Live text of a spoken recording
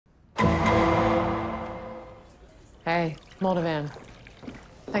Hey, Moldovan.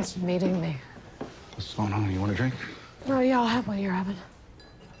 Thanks for meeting me. What's going on? You want a drink? Oh, yeah, I'll have what you're having.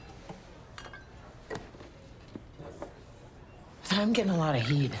 I'm getting a lot of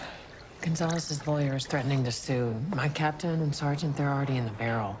heat. Gonzalez's lawyer is threatening to sue. My captain and sergeant, they're already in the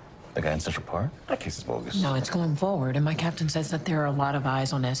barrel. The guy in Central Park? That case is bogus. No, it's going forward, and my captain says that there are a lot of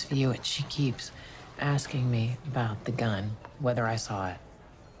eyes on SVU, and she keeps asking me about the gun, whether I saw it.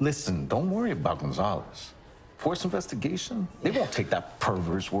 Listen, don't worry about Gonzalez. Forced investigation? They won't take that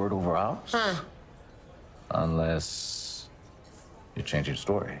perverse word over ours. Huh. Unless you change your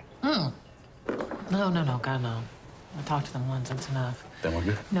story. No, God, no. I talked to them once, that's enough. Then we're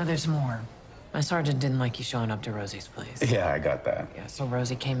good? No, there's more. My sergeant didn't like you showing up to Rosie's place. Yeah, I got that. Yeah, so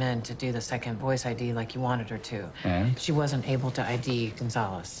Rosie came in to do the second voice ID like you wanted her to. And? She wasn't able to ID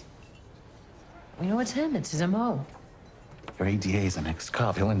Gonzalez. You know, it's him. It's his MO. Your ADA is an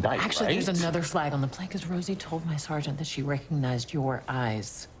ex-cop. He'll indict, Actually, right? there's another flag on the play because Rosie told my sergeant that she recognized your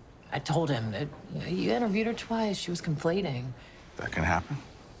eyes. I told him that you interviewed her twice. She was conflating. That can happen.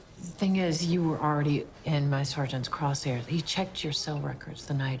 The thing is, you were already in my sergeant's crosshairs. He checked your cell records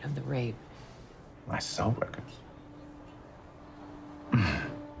the night of the rape. My cell records?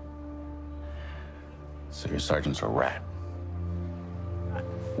 So your sergeant's a rat.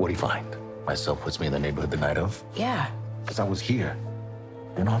 What'd he find? My cell puts me in the neighborhood the night of? Yeah. Because I was here.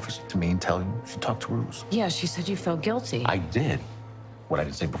 Then offers it to me and tell you she talked to Ruse. Yeah, she said you felt guilty. I did. What I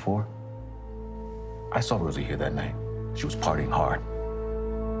didn't say before? I saw Rosie here that night. She was partying hard.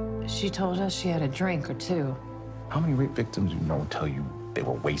 She told us she had a drink or two. How many rape victims you know tell you they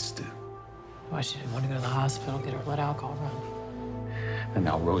were wasted? Why, she didn't want to go to the hospital, get her blood alcohol run. And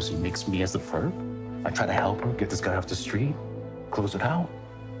now Rosie makes me as the perp? I try to help her get this guy off the street, close it out.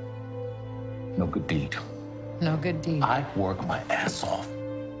 No good deed. No good deed. I work my ass off.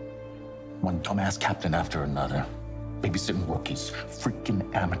 One dumbass captain after another. Babysitting rookies. Freaking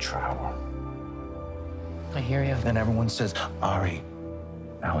amateur hour. I hear you. Then everyone says, Ari,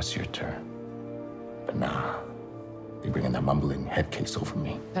 now it's your turn. But nah, they bring in that mumbling head case over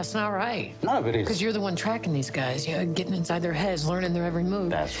me. That's not right. None of it is. Because you're the one tracking these guys, getting inside their heads, learning their every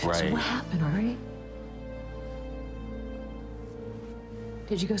move. That's right. So what happened, Ari?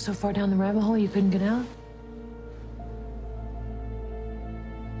 Did you go so far down the rabbit hole you couldn't get out?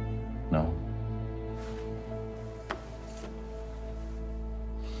 No.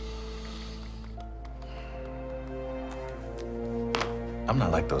 I'm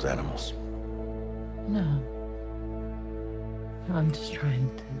not like those animals. No. No, I'm just trying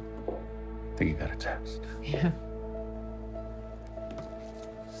to. I think you got a text. Yeah.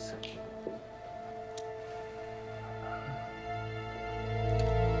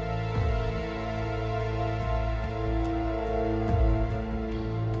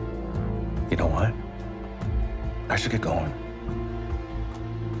 You know what? I should get going.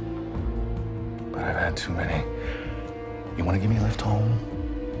 But I've had too many. You want to give me a lift home?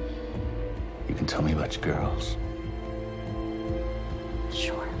 You can tell me about your girls.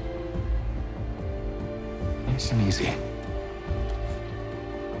 Sure. Nice and easy.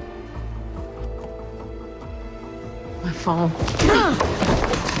 My phone.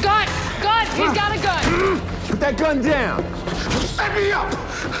 Gun! Gun! He's got a gun! Put that gun down! Set me up!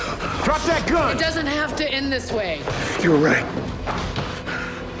 Drop that gun! It doesn't have to end this way. You're right.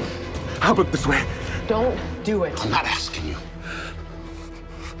 I'll look this way. Don't do it. I'm not asking you.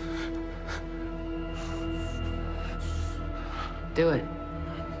 Do it.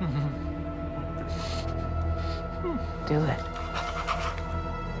 Do it.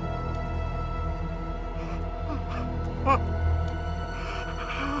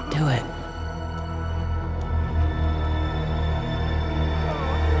 Do it.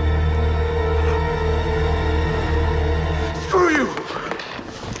 Screw you!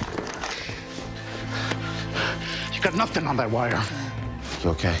 You got nothing on that wire. You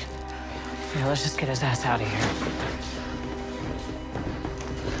okay? Yeah, let's just get his ass out of here.